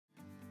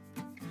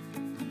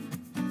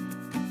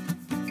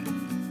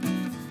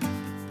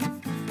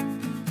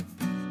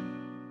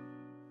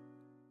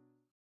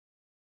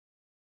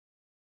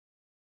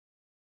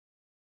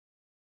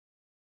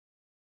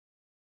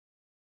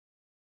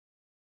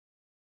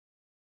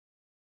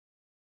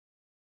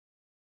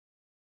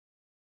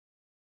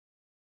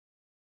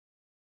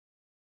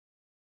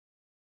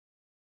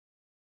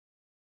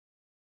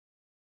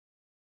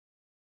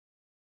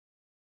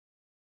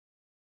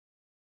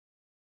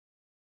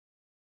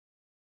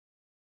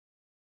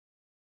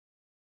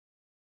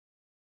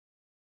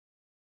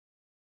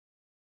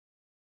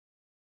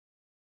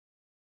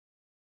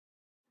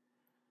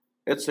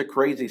It's a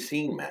crazy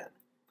scene, man.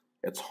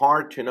 It's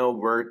hard to know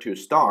where to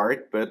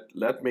start, but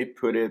let me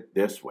put it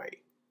this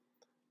way.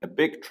 A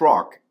big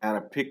truck and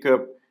a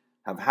pickup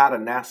have had a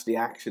nasty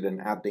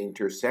accident at the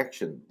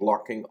intersection,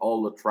 blocking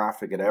all the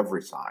traffic at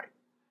every side.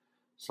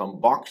 Some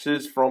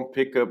boxes from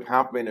pickup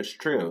have been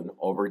strewn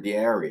over the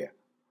area.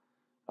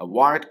 A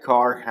white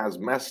car has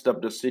messed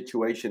up the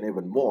situation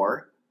even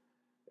more.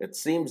 It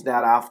seems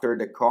that after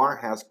the car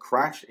has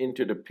crashed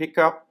into the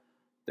pickup,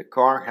 the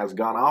car has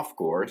gone off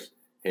course,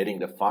 hitting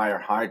the fire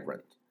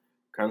hydrant.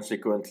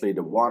 Consequently,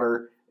 the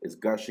water is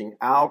gushing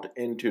out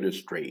into the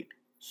street.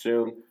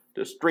 Soon,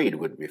 the street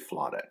would be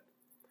flooded.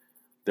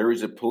 There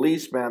is a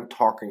policeman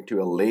talking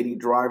to a lady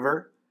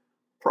driver,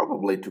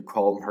 probably to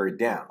calm her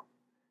down.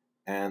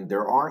 And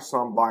there are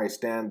some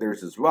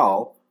bystanders as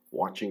well,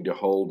 watching the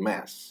whole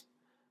mess.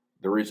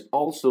 There is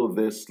also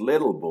this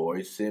little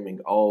boy seeming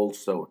all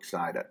so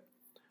excited.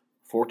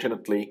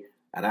 Fortunately,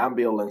 an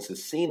ambulance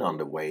is seen on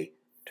the way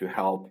to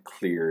help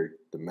clear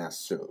the mess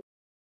soon.